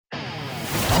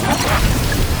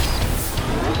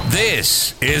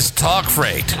This is Talk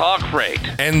Freight. Talk Freight.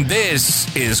 And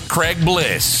this is Craig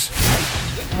Bliss.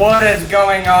 What is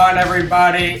going on,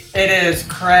 everybody? It is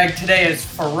Craig. Today is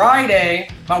Friday,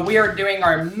 but we are doing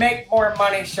our Make More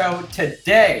Money show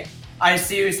today. I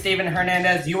see you, Steven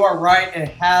Hernandez. You are right. It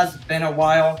has been a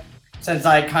while since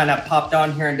I kind of popped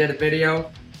on here and did a video.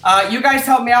 You guys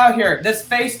help me out here. This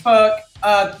Facebook,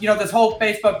 this whole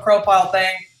Facebook profile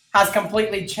thing has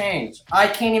completely changed. I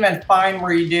can't even find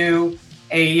where you do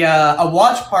a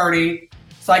watch party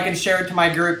so I can share it to my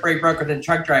group, freight brokers and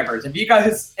truck drivers. If you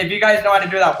guys know how to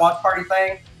do that watch party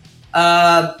thing,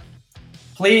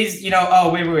 please, wait,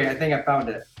 I think I found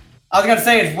it. I was gonna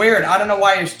say it's weird. I don't know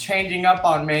why it's changing up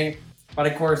on me, but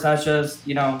of course that's just,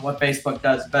 what Facebook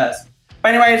does best.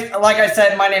 But anyways, like I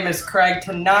said, my name is Craig.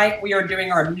 Tonight we are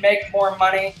doing our Make More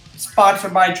Money,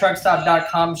 sponsored by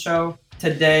Truckstop.com show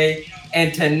today.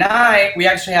 And tonight we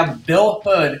actually have Bill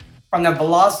Hood from the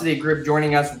Velocity Group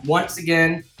joining us once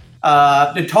again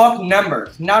to talk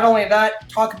numbers. Not only that,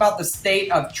 talk about the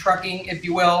state of trucking, if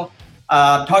you will.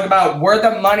 Talk about where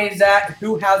the money's at,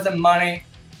 who has the money,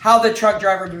 how the truck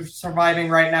drivers are surviving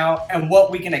right now, and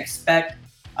what we can expect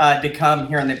to come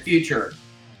here in the future.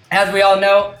 As we all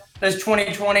know, this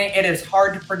 2020, it is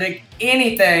hard to predict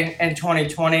anything in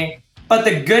 2020. But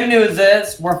the good news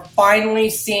is we're finally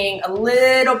seeing a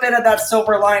little bit of that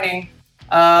silver lining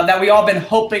that we all been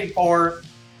hoping for,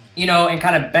 and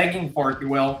kind of begging for, if you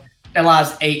will, the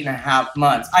last 8.5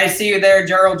 months. I see you there,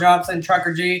 Gerald Johnson,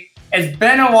 Trucker G. It's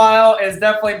been a while. It's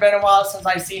definitely been a while since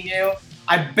I've seen you.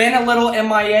 I've been a little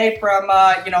MIA from,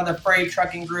 the freight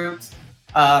trucking groups,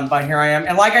 but here I am.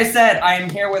 And like I said, I am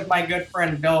here with my good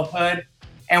friend, Bill Hood,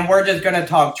 and we're just going to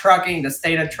talk trucking, the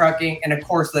state of trucking, and of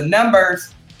course the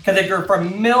numbers, because if you're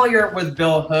familiar with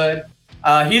Bill Hood,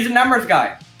 he's a numbers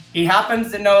guy. He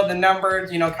happens to know the numbers,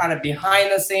 kind of behind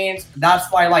the scenes.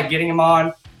 That's why I like getting him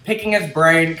on, picking his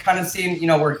brain, kind of seeing,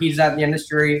 where he's at in the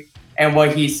industry and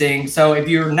what he's seeing. So if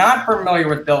you're not familiar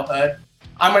with Bill Hood,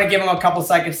 I'm going to give him a couple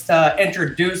seconds to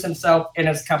introduce himself and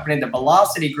his company, the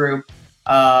Velocity Group.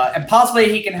 And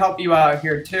possibly he can help you out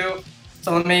here too.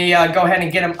 So let me go ahead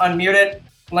and get him unmuted.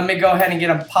 Let me go ahead and get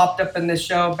him popped up in this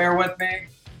show. Bear with me.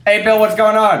 Hey, Bill, what's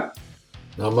going on?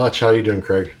 Not much. How you doing,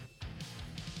 Craig?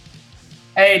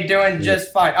 Hey, doing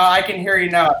just fine. I can hear you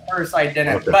now. At first, I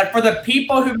didn't. Okay. But for the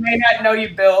people who may not know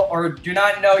you, Bill, or do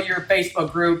not know your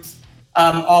Facebook groups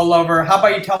all over, how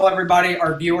about you tell everybody,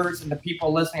 our viewers and the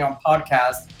people listening on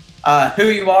podcasts, who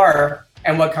you are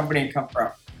and what company you come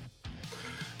from?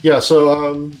 Yeah,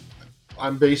 so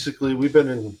I've been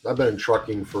in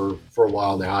trucking for a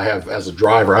while now. I have, as a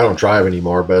driver, I don't drive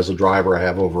anymore, but as a driver, I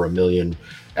have over 1 million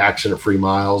accident-free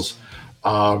miles.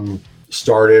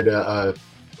 Started a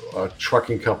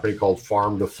trucking company called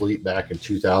Farm to Fleet back in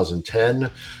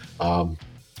 2010.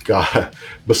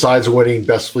 Besides winning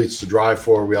best fleets to drive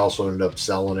for, we also ended up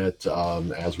selling it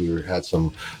as we had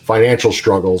some financial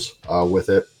struggles with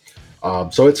it.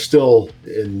 So it's still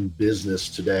in business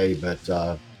today,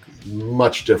 but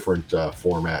much different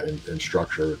format and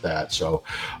structure with that. So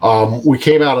we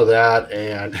came out of that,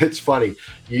 and it's funny.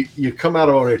 You come out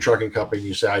of owning a trucking company and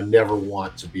you say, I never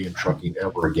want to be in trucking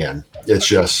ever again. It's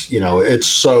just, it's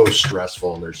so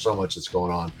stressful and there's so much that's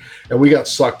going on. And we got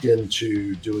sucked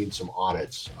into doing some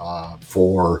audits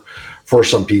for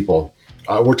some people.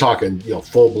 We're talking,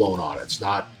 full-blown audits,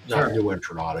 not new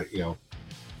entrant audit,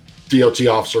 DOT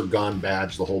officer, gun,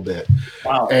 badge, the whole bit.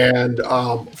 Wow. And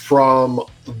from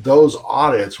those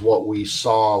audits, what we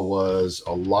saw was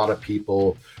a lot of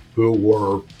people who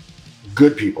were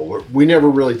good people. We never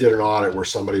really did an audit where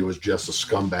somebody was just a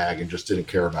scumbag and just didn't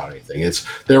care about anything.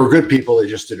 They were good people. They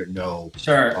just didn't know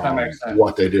that makes sense.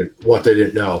 what they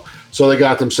didn't know. So they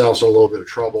got themselves in a little bit of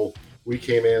trouble. We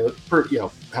came in,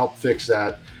 helped fix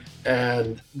that.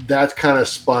 And that kind of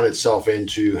spun itself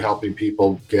into helping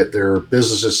people get their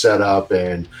businesses set up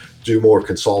and do more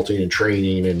consulting and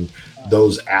training and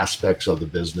those aspects of the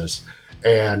business.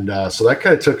 And so that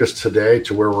kind of took us today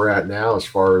to where we're at now as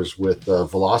far as with the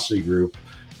Velocity Group.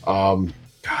 God,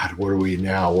 what are we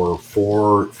now? We're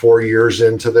four years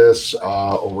into this,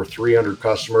 over 300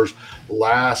 customers.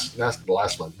 Last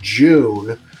month,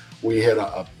 June, we hit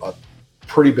a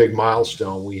pretty big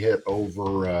milestone. We hit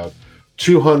over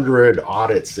 200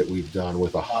 audits that we've done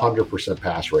with 100%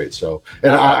 pass rate. So,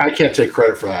 and I can't take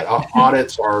credit for that.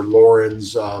 Audits are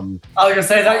Lauren's. I was gonna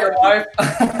say, is that your wife?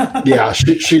 Yeah,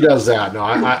 she does that. No,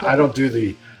 I don't do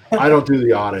the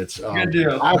audits. Good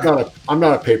deal. I'm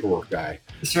not a paperwork guy.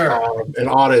 Sure. And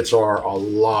audits are a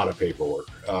lot of paperwork.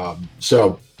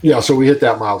 So we hit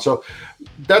that mile. So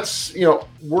that's,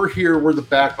 we're here. We're the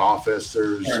back office.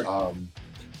 There's, sure.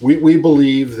 We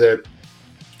believe that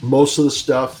most of the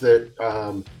stuff that,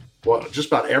 well, just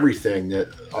about everything that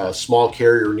a small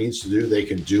carrier needs to do, they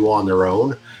can do on their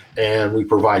own. And we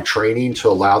provide training to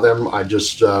allow them. I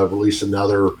just released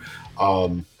another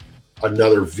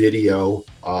video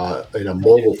in a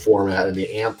mobile format, in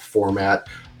the AMP format,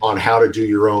 on how to do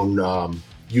your own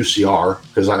UCR,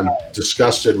 because I'm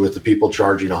disgusted with the people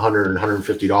charging $100 and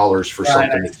 $150 for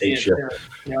something that takes you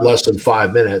less than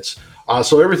 5 minutes.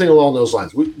 So everything along those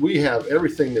lines, we have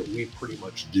everything that we pretty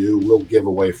much do, we'll give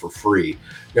away for free.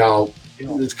 Now,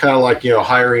 it's kind of like,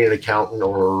 hiring an accountant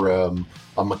or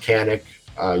a mechanic.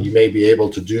 You may be able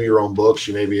to do your own books.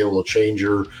 You may be able to change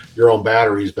your own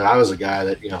batteries. But I was a guy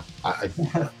that,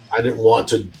 I didn't want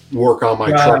to work on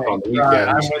my truck on the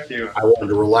weekends. I'm with you. I wanted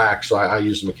to relax, so I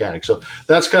used a mechanic. So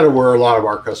that's kind of where a lot of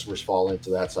our customers fall into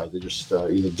that side. They just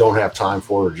either don't have time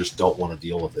for it or just don't want to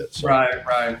deal with it. So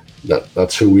right.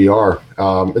 That's who we are.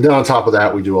 And then on top of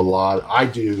that, I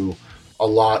do a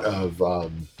lot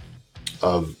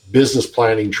of business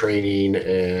planning training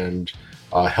and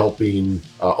helping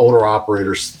owner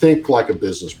operators think like a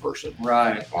business person.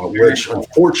 Right. Which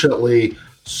unfortunately,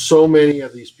 so many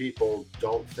of these people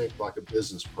don't think like a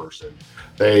business person.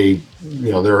 I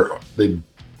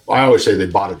always say they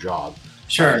bought a job.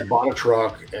 Sure. They bought a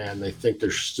truck and they think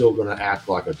they're still going to act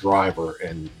like a driver,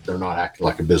 and they're not acting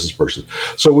like a business person.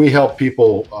 So we help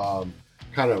people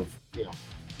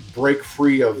break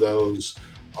free of those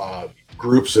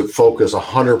groups that focus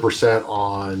 100%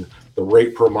 on the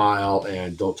rate per mile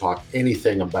and don't talk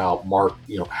anything about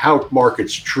how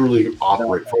markets truly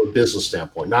operate from a business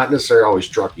standpoint, not necessarily always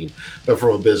trucking, but from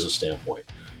a business standpoint.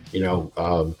 I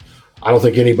don't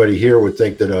think anybody here would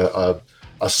think that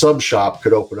a sub shop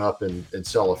could open up and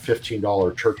sell a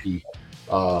 $15 turkey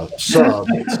sub,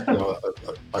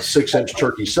 a 6-inch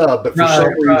turkey sub. But for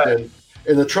some reason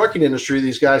in the trucking industry,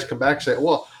 these guys come back and say,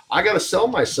 well, I got to sell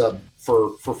my sub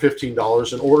for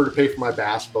 $15 in order to pay for my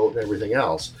bass boat and everything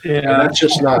else. Yeah. And that's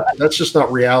just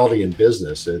not reality in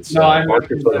business. It's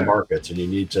markets are the markets, and you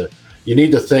need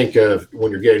to think of,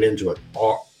 when you're getting into it,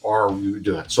 are we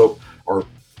doing it? So, or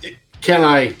can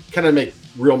I make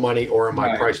real money, or am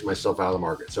I pricing myself out of the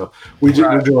market? So we're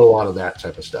doing a lot of that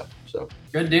type of stuff. So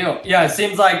good deal. Yeah, it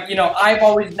seems like, I've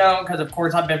always known, because of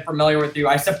course I've been familiar with you,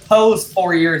 I suppose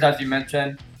 4 years, as you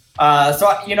mentioned. So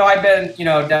I've been,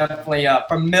 definitely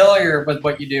familiar with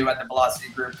what you do at the Velocity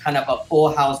Group, kind of a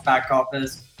full house back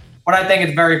office. What I think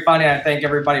is very funny, I think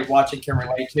everybody watching can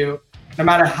relate to, no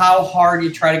matter how hard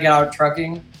you try to get out of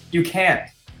trucking, you can't,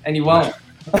 and you won't.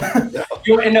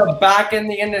 You'll end up back in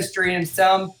the industry in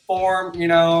some form,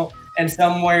 in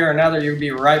some way or another. You'll be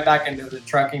right back into the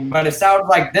trucking. But it sounds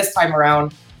like this time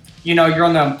around, you're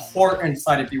on the important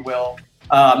side, if you will.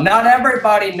 Not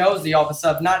everybody knows the office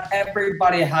stuff. Not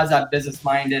everybody has that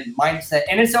business-minded mindset,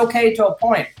 and it's okay to a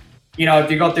point.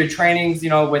 If you go through trainings,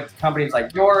 with companies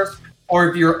like yours, or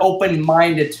if you're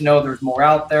open-minded to know there's more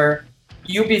out there,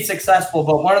 you'll be successful.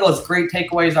 But one of those great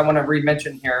takeaways I want to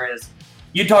re-mention here is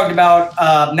you talked about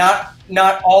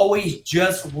not always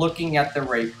just looking at the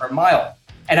rate per mile.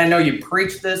 And I know you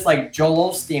preach this like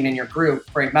Joel Osteen in your group,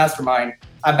 Freight Mastermind,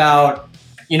 about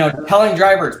telling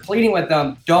drivers, pleading with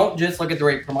them, don't just look at the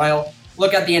rate per mile,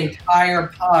 look at the entire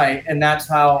pie, and that's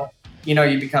how,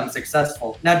 you become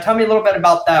successful. Now, tell me a little bit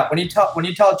about that. When you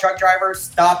tell truck drivers,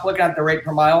 stop looking at the rate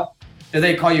per mile, do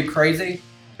they call you crazy?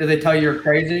 Do they tell you you're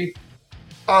crazy?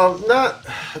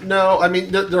 No. I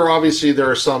mean, there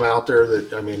are some out there that,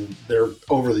 there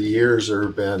over the years, there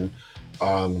have been,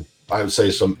 I would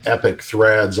say, some epic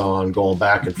threads on going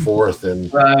back and forth,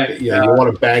 and you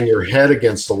want to bang your head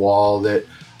against the wall. That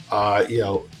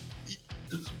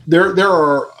there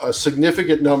are a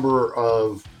significant number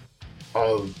of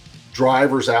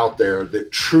drivers out there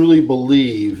that truly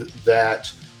believe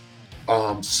that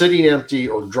sitting empty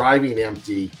or driving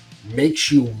empty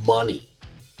makes you money.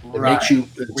 It makes you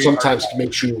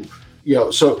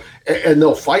so, and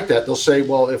they'll fight that. They'll say,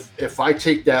 well, if I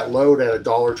take that load at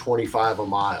 $1.25 a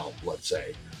mile, let's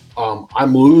say,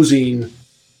 I'm losing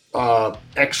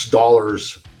X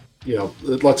dollars.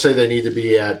 Let's say they need to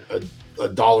be at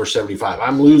 $1.75.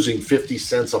 I'm losing 50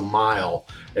 cents a mile,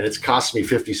 and it's costing me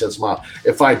 50 cents a mile.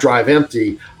 If I drive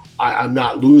empty, I'm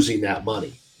not losing that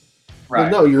money.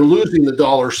 Right. Well, no, you're losing the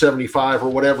 $1.75 or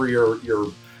whatever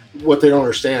what they don't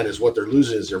understand is what they're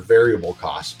losing is their variable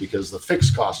costs, because the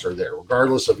fixed costs are there.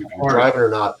 Regardless of if you're driving or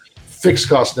not, fixed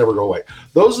costs never go away.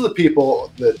 Those are the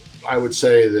people that I would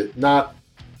say that, not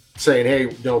saying,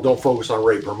 hey, don't focus on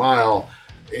rate per mile.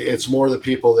 It's more the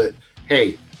people that,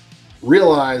 hey,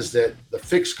 realize that the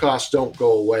fixed costs don't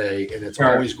go away, and it's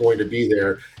always going to be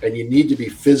there. And you need to be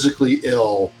physically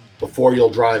ill before you'll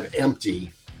drive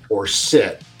empty or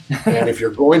sit And if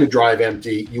you're going to drive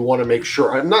empty, you want to make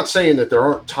sure. I'm not saying that there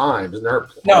aren't times, and there are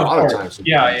a lot of times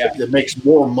it makes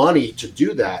more money to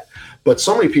do that. But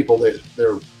so many people,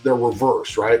 they're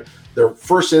reversed, right? Their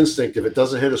first instinct, if it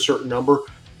doesn't hit a certain number,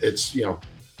 it's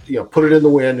put it in the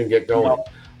wind and get going.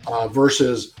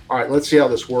 Versus, all right, let's see how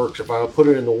this works. If I put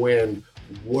it in the wind,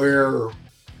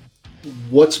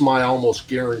 what's my almost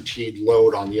guaranteed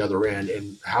load on the other end,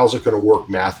 and how's it going to work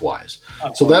math wise?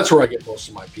 So that's where I get most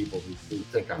of my people who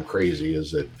think I'm crazy,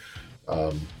 is that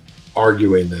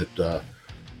arguing that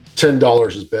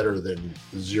 $10 is better than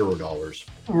 $0.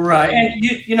 Right. And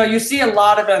you see a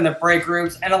lot of it in the break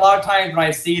groups, and a lot of times when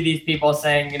I see these people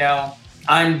saying,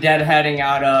 I'm deadheading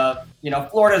out of,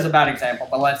 Florida is a bad example,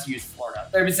 but let's use Florida.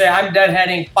 They would say, I'm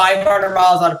deadheading 500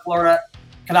 miles out of Florida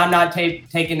because I'm not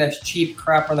taking this cheap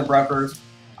crap from the brokers.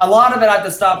 A lot of it I have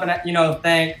to stop and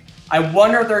think, I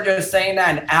wonder if they're just saying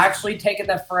that and actually taking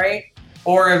the freight,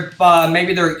 or if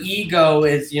maybe their ego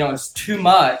is too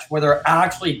much, where they're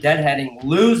actually deadheading,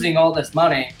 losing all this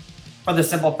money for the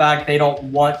simple fact they don't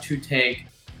want to take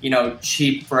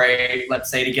cheap freight, let's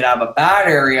say, to get out of a bad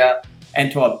area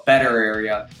into a better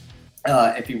area,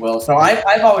 if you will. So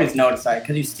I've always noticed that,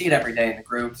 because you see it every day in the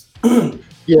groups.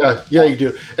 Yeah, you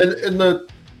do. And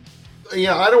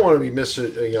I don't want to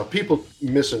be people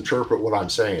misinterpret what I'm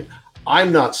saying.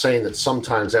 I'm not saying that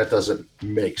sometimes that doesn't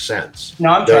make sense. No,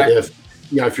 I'm trying.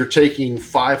 If you're taking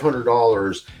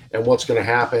 $500 and what's going to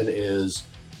happen is,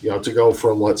 to go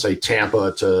from, let's say,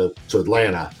 Tampa to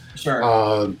Atlanta.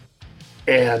 Sure.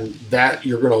 And that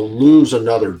you're going to lose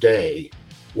another day,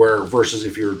 versus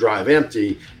if you drive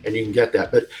empty and you can get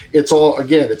that. But it's all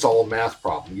a math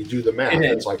problem. You do the math.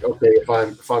 It's like, okay, if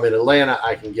I'm in Atlanta,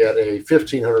 I can get a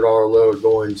 $1,500 load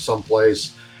going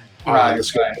someplace.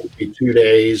 It's going to take me 2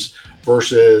 days,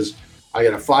 versus I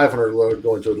get a 500 load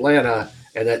going to Atlanta,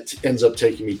 and that ends up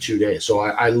taking me 2 days. So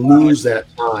I lose that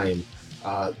time.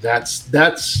 That's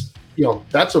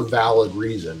a valid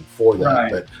reason for that.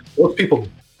 Right. But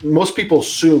most people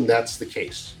assume that's the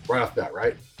case right off the bat,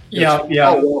 right? Yeah. Oh,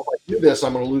 well, if I do this,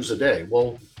 I'm going to lose a day.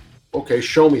 Well, okay,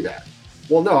 show me that.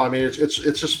 Well, no, I mean, it's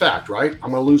just fact, right?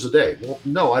 I'm going to lose a day. Well,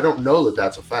 no, I don't know that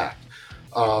that's a fact.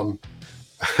 I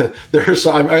got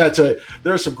to tell you,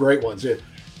 there are some great ones.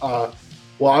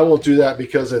 Well, I won't do that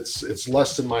because it's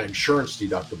less than my insurance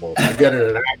deductible. If I get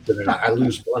in an accident, I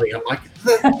lose money. I'm like,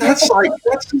 that's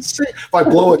insane. If I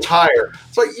blow a tire,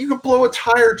 it's like, you can blow a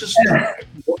tire just.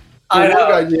 I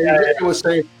know. It was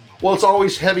saying, well, it's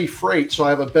always heavy freight, so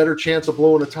I have a better chance of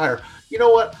blowing a tire. You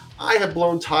know what? I have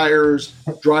blown tires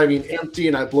driving empty,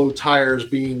 and I blow tires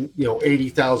being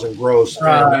 80,000 gross.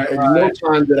 Right. No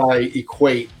time did I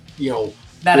equate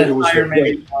that entire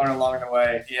maybe blown along the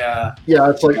way. Yeah. Yeah,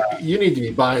 it's like you need to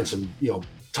be buying some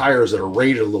tires that are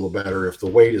rated a little better if the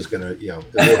weight is going to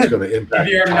it's going to impact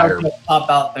the tire. Pop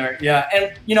out there. Yeah.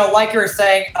 And like you're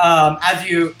saying, as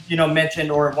you mentioned,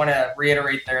 or want to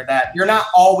reiterate there, that you're not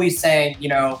always saying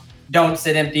don't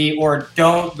sit empty or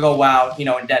don't go out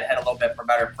and deadhead a little bit for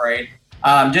better freight.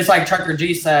 Just like Trucker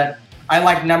G said, I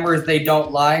like numbers, they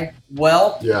don't lie.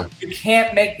 Well, you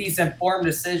can't make these informed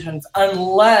decisions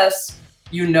unless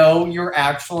you know your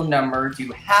actual numbers.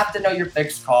 You have to know your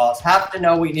fixed costs, have to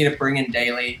know what you need to bring in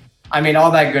daily. I mean,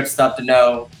 all that good stuff to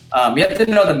know. You have to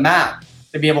know the math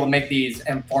to be able to make these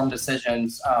informed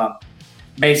decisions,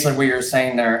 basically what you're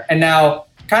saying there. And now,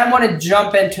 kind of want to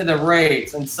jump into the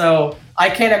rates. And so I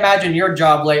can't imagine your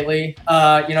job lately,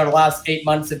 the last 8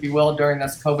 months, if you will, during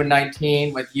this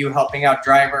COVID-19, with you helping out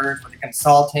drivers, with the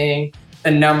consulting,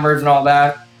 the numbers and all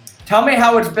that. Tell me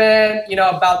how it's been,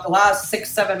 about the last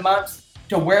 6-7 months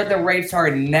to where the rates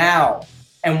are now,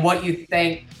 and what you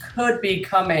think could be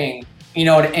coming, to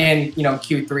end,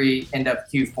 Q3, end of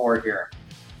Q4 here.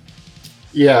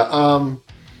 Yeah.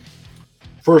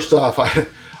 First off,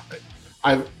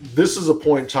 this is a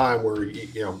point in time where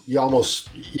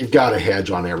you've got to hedge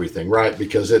on everything, right?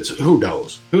 Because it's who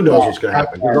knows what's going to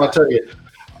happen. Because I'll tell you,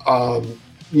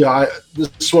 this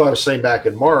is what I was saying back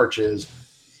in March is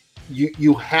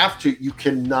you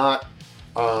cannot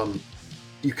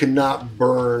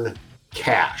burn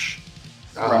cash.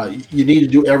 You need to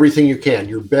do everything you can.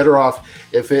 You're better off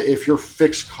if your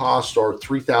fixed costs are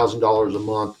 $3,000 a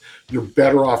month. You're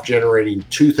better off generating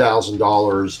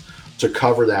 $2,000 to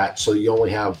cover that, so you're only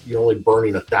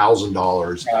burning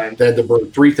 $1,000 than to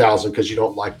burn $3,000 because you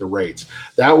don't like the rates.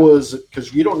 That was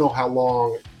because you don't know how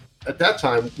long. At that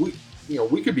time,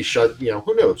 we could be shut.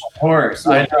 Who knows? Of course,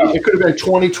 I know. It could have been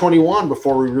 2021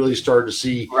 before we really started to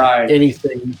see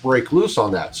anything break loose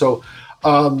on that. So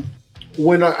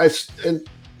when I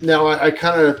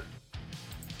kind of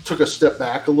took a step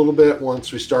back a little bit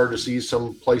once we started to see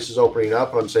some places opening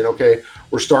up. And I'm saying, okay,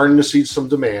 we're starting to see some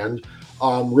demand.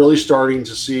 Really starting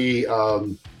to see.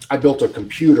 I built a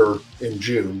computer in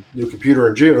June, new computer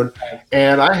in June,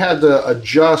 and I had to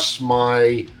adjust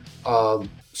my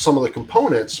some of the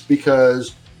components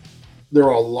because there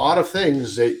are a lot of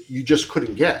things that you just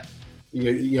couldn't get.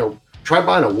 You know, try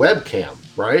buying a webcam,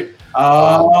 right?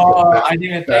 I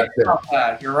didn't think about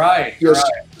that. You're right. You're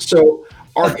right. So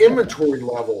our inventory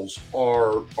levels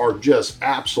are just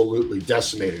absolutely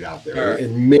decimated out there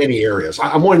in many areas.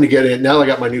 I'm wanting to get in now that I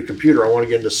got my new computer. I want to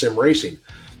get into sim racing.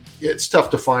 It's tough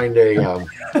to find a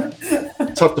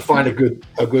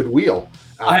good wheel.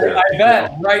 I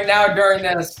bet right now during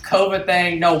this COVID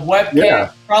thing, no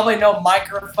webcam, probably no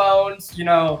microphones,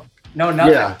 no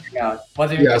nothing.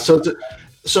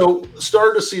 So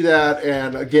started to see that,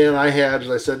 and again, as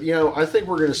I said, I think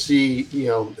we're going to see,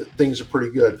 things are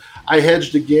pretty good. I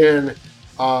hedged again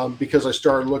because I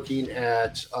started looking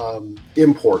at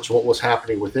imports, what was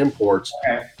happening with imports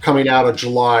coming out of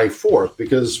July 4th,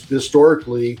 because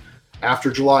historically,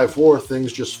 after July 4th,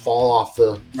 things just fall off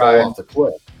the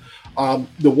cliff.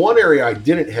 The one area I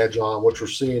didn't hedge on, which we're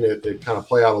seeing it kind of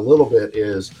play out a little bit,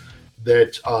 is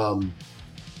that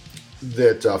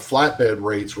flatbed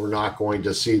rates were not going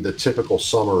to see the typical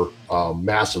summer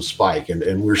massive spike,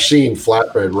 and we're seeing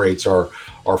flatbed rates are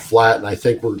flat, and I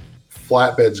think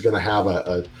flatbed's going to have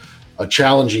a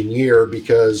challenging year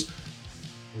because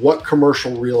what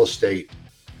commercial real estate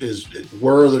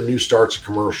where are the new starts of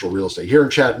commercial real estate here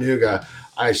in Chattanooga?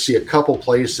 I see a couple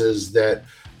places that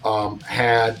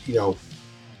had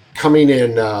coming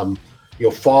in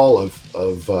fall of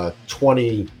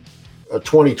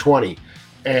 2020.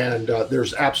 And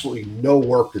there's absolutely no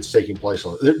work that's taking place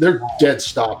on it. They're dead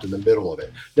stopped in the middle of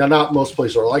it. Now, not most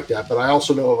places are like that, but I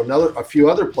also know of a few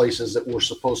other places that were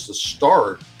supposed to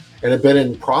start and have been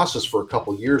in process for a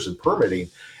couple of years in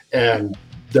permitting, and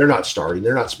they're not starting.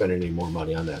 They're not spending any more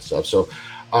money on that stuff. So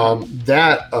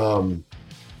that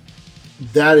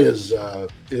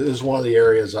is one of the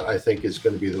areas I think is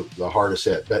going to be the hardest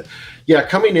hit. But yeah,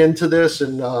 coming into this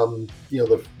and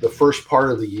the first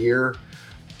part of the year,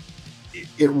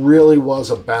 it really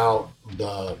was about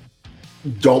the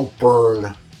don't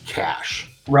burn cash.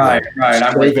 Right.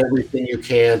 Save everything you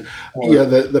can.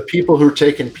 The people who are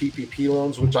taking PPP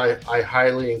loans, which I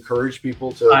highly encourage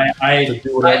people to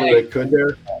do whatever they could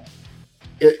there.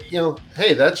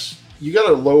 Hey, you got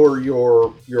to lower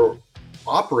your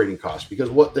operating costs, because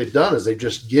what they've done is they've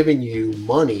just given you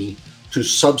money to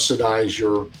subsidize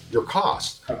your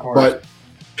costs. But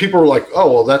people are like,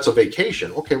 oh, well, that's a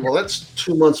vacation. Okay, well, that's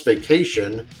 2 months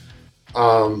vacation,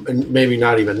 and maybe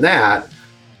not even that,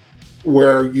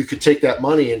 where you could take that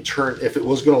money and if it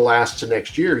was going to last to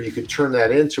next year, you could turn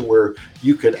that into where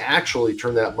you could actually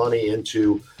turn that money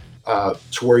into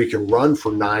to where you can run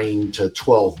for 9 to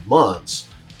 12 months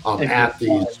at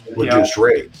these reduced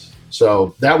rates.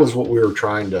 So that was what we were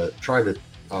trying to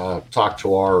talk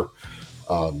to our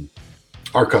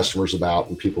customers about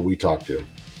and people we talk to.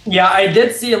 Yeah, I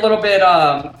did see a little bit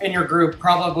in your group,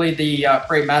 probably the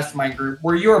Freight Mastermind group,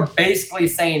 where you were basically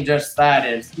saying just that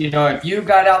is, if you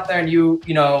got out there and you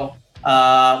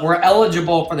were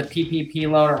eligible for the PPP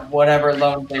loan or whatever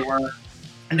loan they were,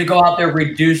 and to go out there,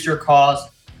 reduce your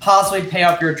costs, possibly pay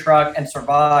off your truck and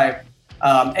survive.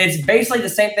 It's basically the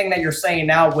same thing that you're saying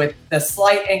now with the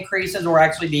slight increases, or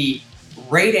actually the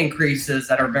rate increases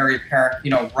that are very apparent,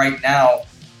 right now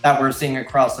that we're seeing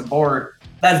across the board.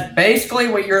 That's basically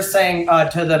what you're saying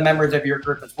to the members of your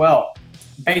group as well.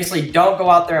 Basically, don't go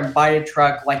out there and buy a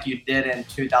truck like you did in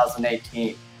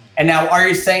 2018. And now, are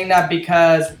you saying that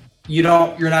because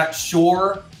you're not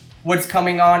sure what's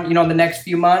coming on, in the next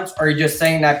few months? Or are you just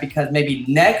saying that because maybe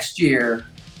next year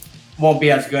won't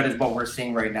be as good as what we're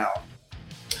seeing right now?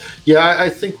 Yeah, I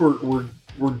think we're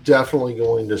definitely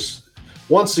going to,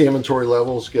 once the inventory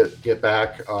levels get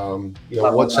back,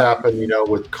 what's happened,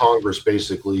 with Congress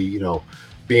basically,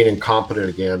 being incompetent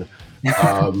again.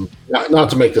 Not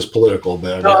to make this political,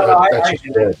 but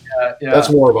that's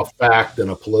more of a fact than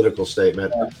a political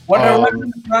statement. When they're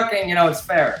trucking, it's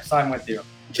fair. So I'm with you.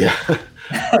 Yeah.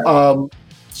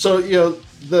 So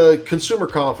the consumer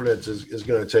confidence is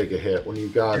going to take a hit when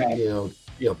you've got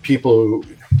people who,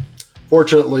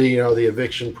 fortunately, the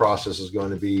eviction process is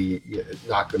going to be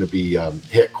not going to be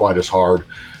hit quite as hard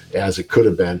as it could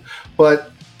have been,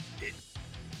 but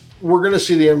we're going to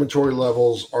see the inventory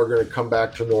levels are going to come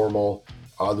back to normal.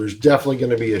 There's definitely going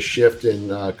to be a shift in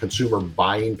consumer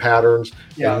buying patterns,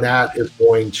 and that is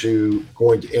going to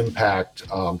impact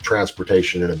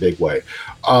transportation in a big way.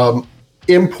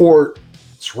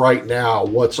 Imports right now,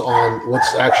 what's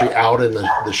actually out in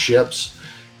the ships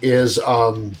is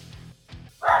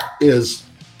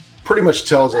pretty much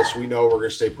tells us we know we're going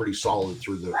to stay pretty solid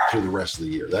through the rest of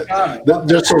the year. That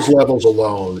just those levels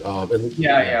alone, and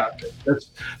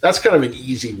that's kind of an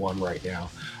easy one right now.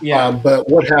 Yeah. But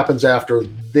what happens after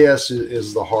this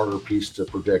is the harder piece to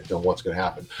predict on what's going to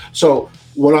happen. So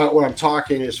when I'm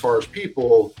talking as far as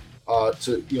people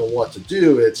to what to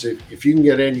do, it's if you can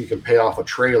get in, you can pay off a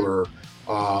trailer,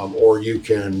 or you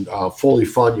can fully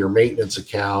fund your maintenance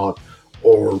account,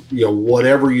 or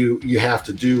whatever you have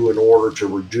to do in order to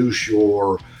reduce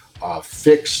your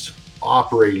fixed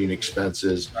operating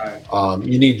expenses. Right.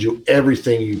 You need to do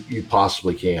everything you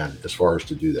possibly can as far as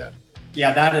to do that.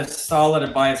 Yeah, that is solid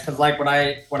advice, because like what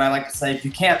I like to say, if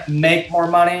you can't make more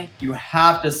money, you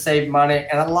have to save money,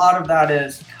 and a lot of that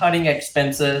is cutting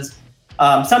expenses.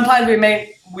 Sometimes we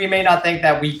may not think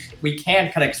that we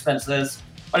can cut expenses,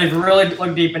 but if you really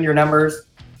look deep in your numbers,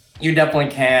 you definitely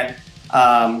can.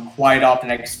 Quite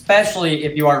often, especially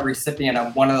if you are a recipient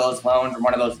of one of those loans or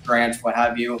one of those grants, what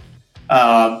have you.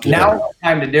 Now is the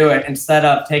time to do it instead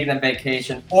of taking a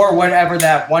vacation or whatever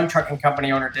that one trucking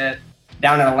company owner did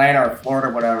down in Atlanta or Florida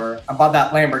or whatever about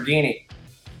that Lamborghini.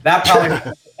 That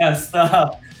probably was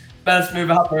the best move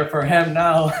out there for him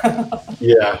now.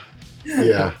 Yeah.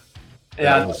 Yeah,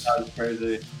 that was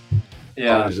crazy.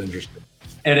 Yeah. Always interesting.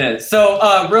 It is. So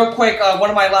real quick, one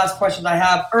of my last questions I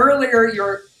have. Earlier,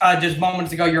 you're just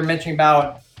moments ago, you're mentioning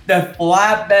about the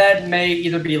flatbed may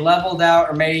either be leveled out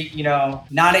or may,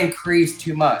 not increase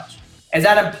too much. Is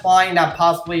that implying that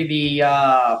possibly the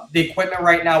equipment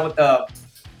right now with the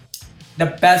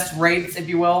best rates, if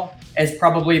you will, is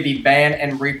probably the van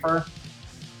and reefer?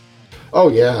 Oh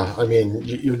yeah, I mean,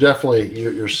 you're definitely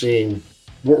you're seeing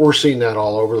we're seeing that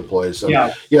all over the place. So,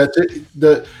 yeah.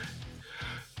 The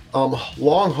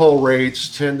long haul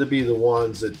rates tend to be the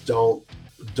ones that don't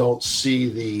see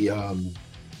the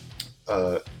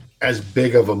as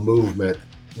big of a movement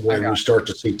when we start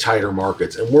to see tighter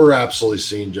markets, and we're absolutely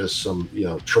seeing just some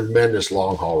tremendous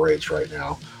long haul rates right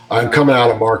now. I'm coming out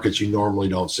of markets you normally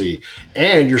don't see,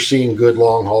 and you're seeing good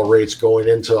long haul rates going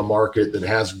into a market that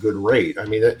has a good rate. I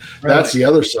mean, that's the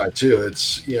other side too.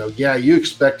 It's you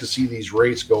expect to see these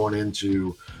rates going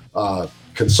into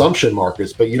consumption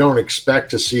markets, but you don't expect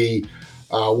to see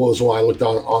what was when I looked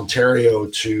on Ontario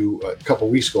to a couple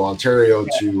of weeks ago, Ontario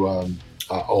to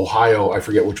Ohio. I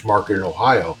forget which market in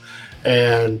Ohio,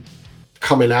 and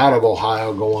coming out of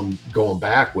Ohio going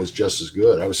back was just as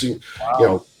good. I was seeing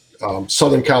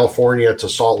Southern California to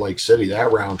Salt Lake City.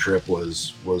 That round trip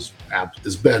has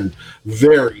been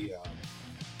very.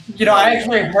 I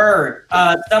actually heard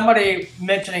somebody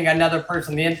mentioning another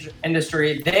person in the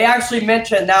industry. They actually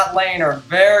mentioned that lane are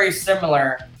very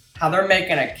similar, how they're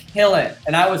making a killing.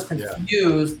 And I was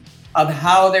confused of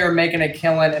how they were making a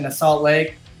killing in the Salt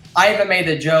Lake. I even made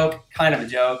kind of a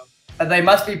joke, that they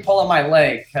must be pulling my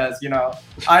leg because,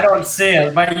 I don't see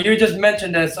it. But you just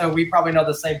mentioned it, so we probably know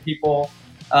the same people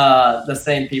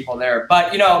there.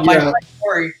 But, my friend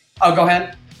Corey, go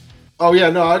ahead. Oh, yeah,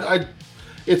 no,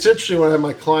 it's interesting when I have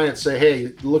my clients say,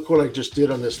 hey, look what I just did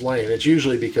on this lane. It's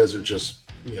usually because they're just,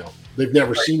 they've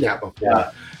never seen that before.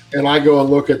 Yeah. And I go and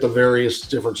look at the various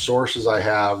different sources I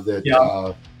have that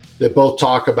that both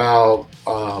talk about,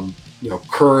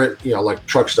 current, like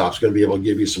Truck Stop's going to be able to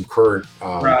give you some current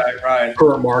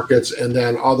current markets, and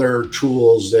then other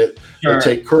tools that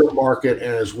take current market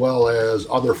and as well as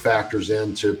other factors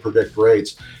in to predict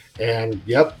rates. And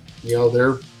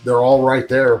they're all right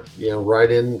there,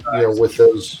 right in, with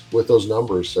those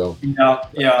numbers. So it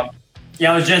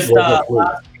was just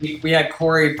last week we had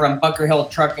Corey from Bunker Hill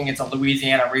Trucking. It's a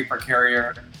Louisiana reefer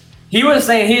carrier. He was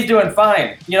saying he's doing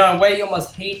fine. In a way, you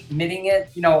almost hate admitting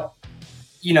it, to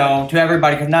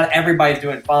everybody, because not everybody's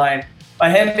doing fine.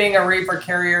 But him being a reefer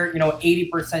carrier,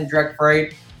 80% direct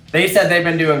freight, they said they've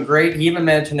been doing great. He even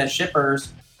mentioned that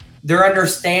shippers, they're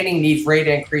understanding these rate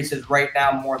increases right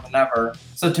now more than ever.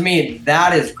 So to me,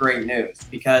 that is great news,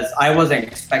 because I wasn't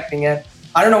expecting it.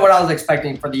 I don't know what I was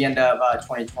expecting for the end of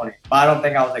 2020, but I don't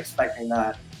think I was expecting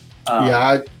that.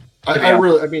 I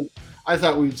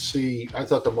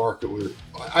thought the market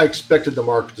I expected the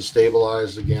market to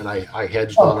stabilize again. I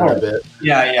hedged on it a bit.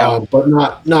 But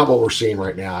not what we're seeing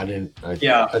right now. I didn't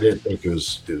think it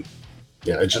was,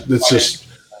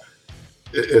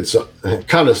 it's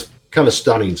kind of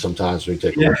stunning sometimes when you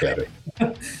take a look at it.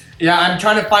 I'm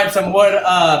trying to find some wood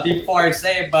before I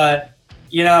say it, but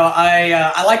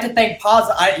I like to think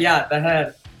positive.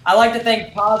 I like to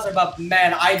think positive, but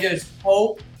man, I just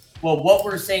hope what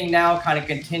we're seeing now kind of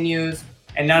continues,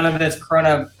 and none of this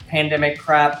corona pandemic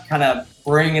crap kind of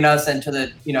bringing us into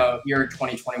the year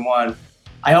 2021.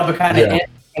 I hope it kind of ends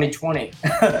 2020,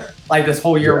 like this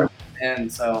whole year.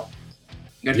 end. So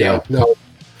good Yeah, deal. no,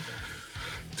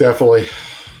 definitely.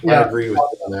 Yeah. I agree with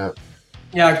you on that.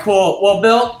 Yeah, cool. Well,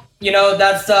 Bill,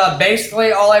 that's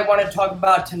basically all I wanted to talk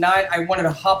about tonight. I wanted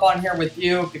to hop on here with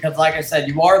you because, like I said,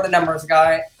 you are the numbers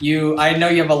guy. I know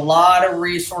you have a lot of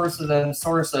resources and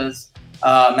sources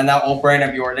in that old brain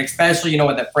of yours, especially,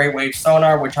 with the FreightWave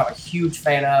sonar, which I'm a huge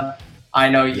fan of. I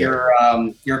know you're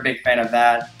a big fan of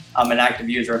that. I'm an active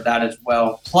user of that as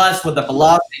well. Plus, with the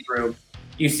Velocity Group,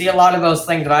 you see a lot of those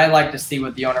things that I like to see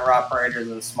with the owner-operators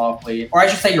of the small fleet, or I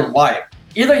should say your wife.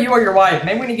 Either you or your wife.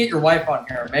 Maybe we can get your wife on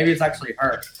here. Maybe it's actually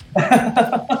her.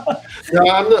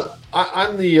 No,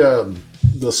 I'm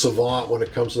the savant when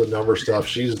it comes to the number stuff.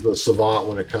 She's the savant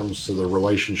when it comes to the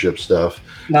relationship stuff.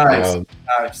 Nice.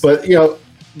 Nice. But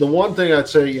the one thing I'd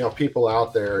say, people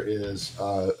out there is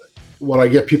what I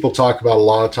get people talk about a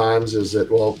lot of times is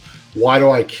that, well, why do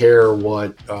I care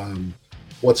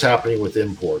what's happening with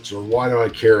imports, or why do I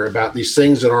care about these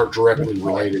things that aren't directly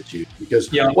related to you? Because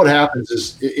what happens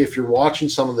is if you're watching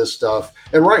some of this stuff,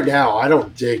 and right now I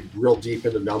don't dig real deep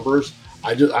into numbers.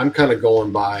 I'm kind of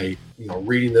going by,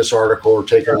 reading this article or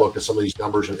taking a look at some of these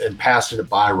numbers and passing it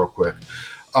by real quick.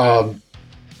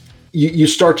 You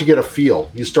start to get a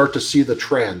feel. You start to see the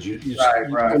trends.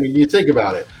 Right. I mean, you think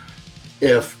about it.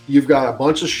 If you've got a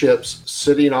bunch of ships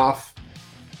sitting off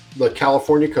the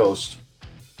California coast,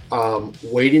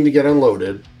 waiting to get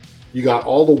unloaded, you got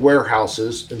all the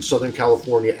warehouses in Southern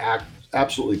California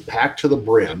absolutely packed to the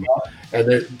brim, and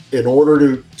that in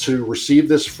order to receive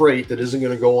this freight that isn't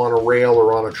going to go on a rail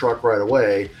or on a truck right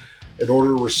away, in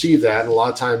order to receive that, and a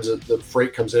lot of times the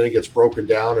freight comes in and gets broken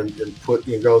down and put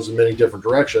goes in many different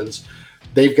directions,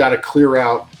 they've got to clear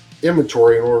out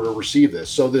inventory in order to receive this.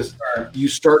 So you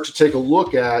start to take a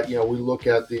look at, we look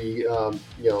at the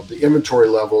the inventory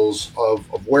levels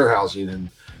of warehousing and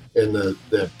in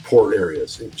the port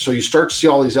areas. And so you start to see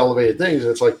all these elevated things,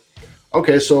 and it's like,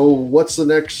 okay, so what's the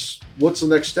next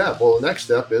step? Well, the next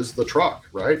step is the truck,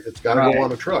 right? It's got to go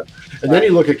on a truck. And then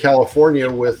you look at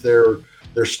California with their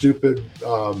stupid,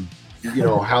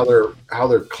 how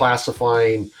they're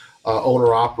classifying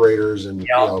owner operators and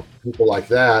people like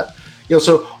that.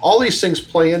 So all these things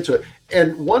play into it.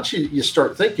 And once you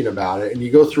start thinking about it and you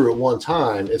go through it one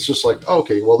time, it's just like,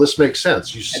 okay, well, this makes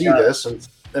sense. You see this, and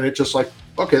it's just like,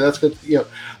 okay, that's good.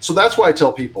 So that's why I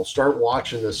tell people, start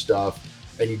watching this stuff,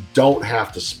 and you don't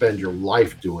have to spend your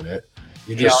life doing it.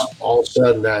 You just all of a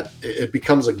sudden that it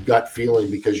becomes a gut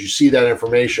feeling because you see that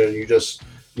information and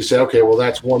you say, okay, well,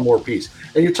 that's one more piece.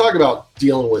 And you talk about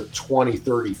dealing with 20,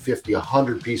 30, 50,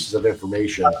 100 pieces of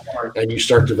information, and you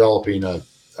start developing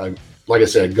like I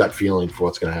said, a gut feeling for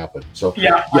what's going to happen. So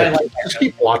just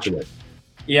keep watching it.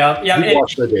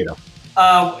 Watch the data.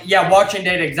 Watching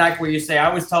data, exactly what you say. I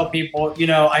always tell people,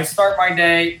 I start my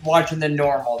day watching the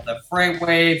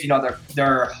FreightWaves,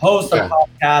 their host of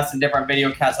podcasts and different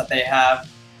video casts that they have,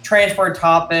 transport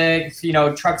topics,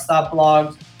 truck stop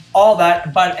blogs, all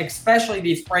that, but especially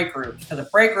these freight groups, because the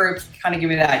freight groups kind of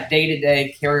give you that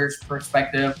day-to-day carrier's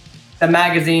perspective. The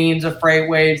magazines, the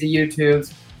FreightWaves, the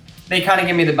YouTubes, they kind of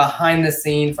give me the behind the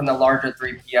scenes from the larger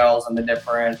 3PLs and the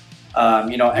different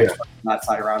experts on that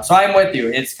side around. So I'm with you.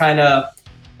 It's kind of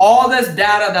all this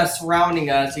data that's surrounding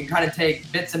us. You kind of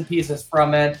take bits and pieces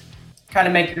from it, kind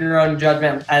of make your own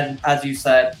judgment, and as you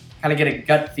said, kind of get a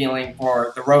gut feeling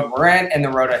for the road we're in and the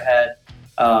road ahead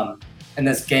in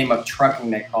this game of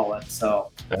trucking, they call it.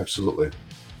 So absolutely.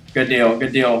 Good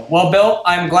deal. Well, Bill,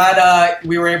 I'm glad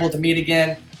we were able to meet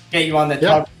again, get you on the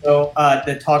Talk Show,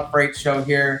 the Talk Freight show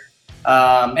here.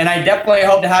 And I definitely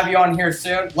hope to have you on here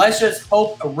soon. Let's just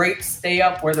hope the rates stay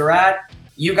up where they're at.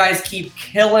 You guys keep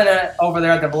killing it over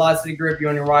there at the Velocity Group, you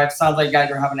and your wife. Sounds like you guys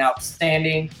are having an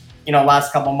outstanding,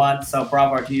 last couple months. So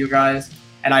bravo to you guys.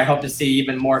 And I hope to see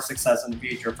even more success in the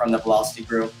future from the Velocity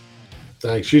Group.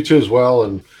 Thanks. You too as well.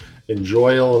 And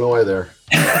enjoy Illinois there.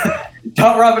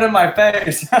 Don't rub it in my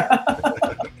face. All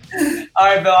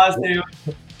right, Bill. I'll see you.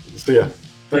 See ya.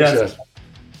 Thanks, guys.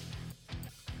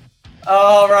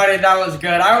 Alrighty, that was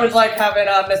good. I always like having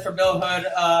Mr. Bill Hood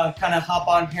kind of hop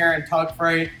on here and talk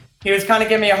freight. He was kind of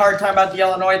giving me a hard time about the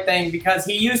Illinois thing because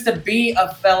he used to be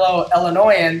a fellow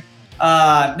Illinoisan.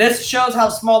 This shows how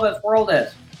small this world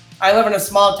is. I live in a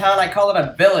small town. I call it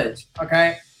a village,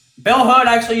 okay? Bill Hood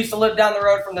actually used to live down the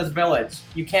road from this village.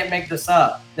 You can't make this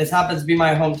up. This happens to be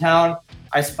my hometown.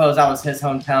 I suppose that was his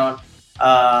hometown.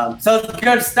 So it's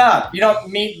good stuff. You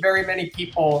don't meet very many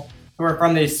people who are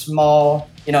from these small,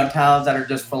 towns that are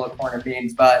just full of corn and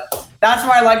beans. But that's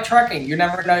why I like trucking. You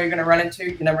never know you're going to run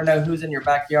into. You never know who's in your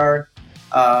backyard.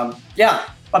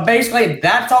 But basically,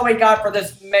 that's all we got for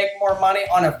this Make More Money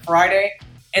on a Friday.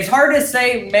 it's hard to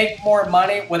say make more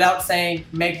money without saying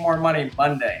make more money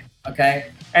Monday,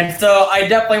 okay? And so I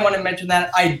definitely want to mention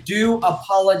that. I do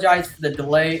apologize for the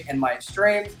delay in my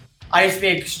streams. I used to be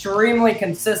extremely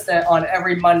consistent on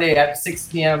every Monday at 6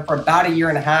 p.m. for about a year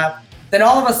and a half. Then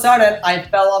all of a sudden, I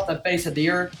fell off the face of the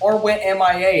earth or went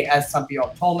MIA, as some people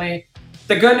have told me.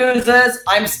 The good news is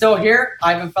I'm still here.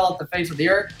 I haven't fell off the face of the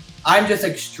earth. I'm just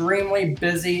extremely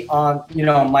busy on,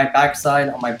 my backside,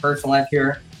 on my personal life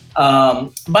here.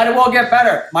 But it will get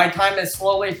better. My time is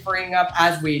slowly freeing up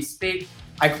as we speak.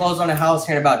 I close on a house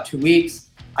here in about 2 weeks.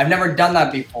 I've never done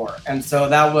that before. And so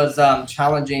that was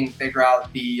challenging to figure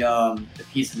out the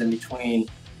pieces in between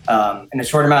in a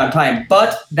short amount of time.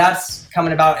 But that's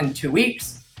coming about in 2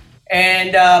 weeks.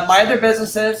 And my other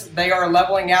businesses, they are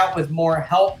leveling out with more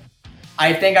help.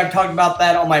 I think I've talked about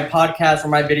that on my podcast or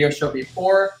my video show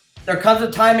before. There comes a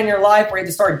time in your life where you have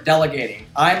to start delegating.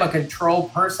 I'm a control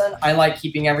person. I like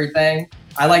keeping everything.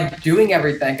 I like doing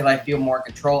everything because I feel more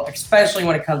control, especially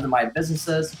when it comes to my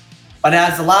businesses. But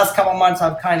as the last couple months,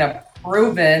 I've kind of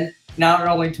proven, not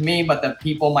only to me, but the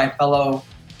people, my fellow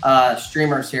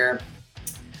streamers here,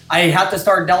 I have to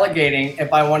start delegating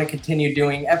if I want to continue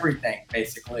doing everything,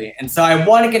 basically. And so I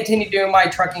want to continue doing my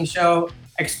trucking show,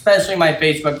 especially my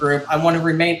Facebook group. I want to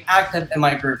remain active in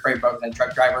my group, Freight Brokers and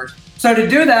Truck Drivers. So to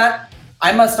do that,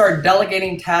 I must start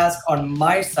delegating tasks on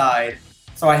my side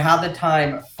so I have the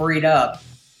time freed up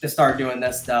to start doing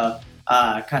this stuff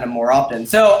kind of more often.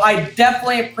 So I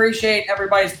definitely appreciate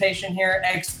everybody's patience here,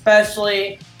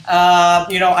 especially,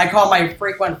 I call my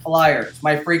frequent flyers,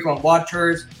 my frequent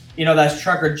watchers. That's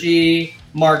Trucker G,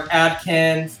 Mark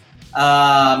Atkins,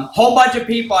 whole bunch of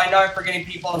people. I know I'm forgetting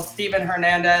people. Steven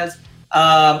Hernandez.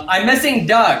 I'm missing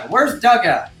Doug. Where's Doug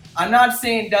at? I'm not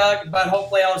seeing Doug, but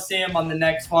hopefully I'll see him on the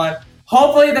next one.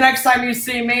 Hopefully the next time you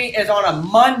see me is on a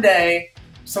Monday,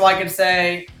 so I can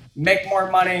say Make More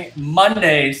Money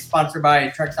Mondays, sponsored by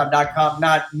TruckStop.com,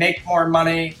 not Make More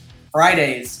Money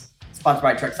Fridays, sponsored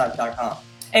by TruckStop.com.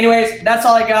 Anyways, that's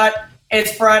all I got.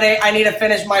 It's Friday. I need to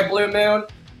finish my Blue Moon.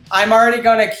 I'm already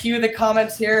going to cue the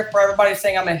comments here for everybody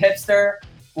saying I'm a hipster.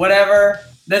 Whatever.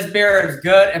 This beer is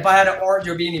good. If I had an orange,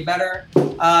 it would be any better.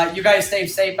 You guys stay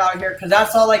safe out here because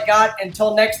that's all I got.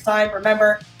 Until next time,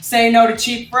 remember, say no to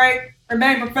cheap freight,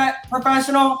 remain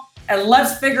professional, and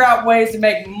let's figure out ways to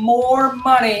make more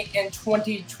money in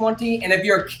 2020. And if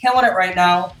you're killing it right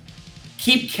now,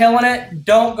 keep killing it.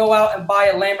 Don't go out and buy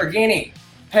a Lamborghini.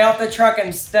 Pay off the truck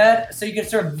instead so you can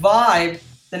survive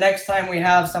the next time we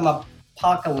have some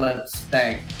apocalypse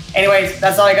thing. Anyways,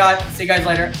 that's all I got. See you guys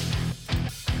later.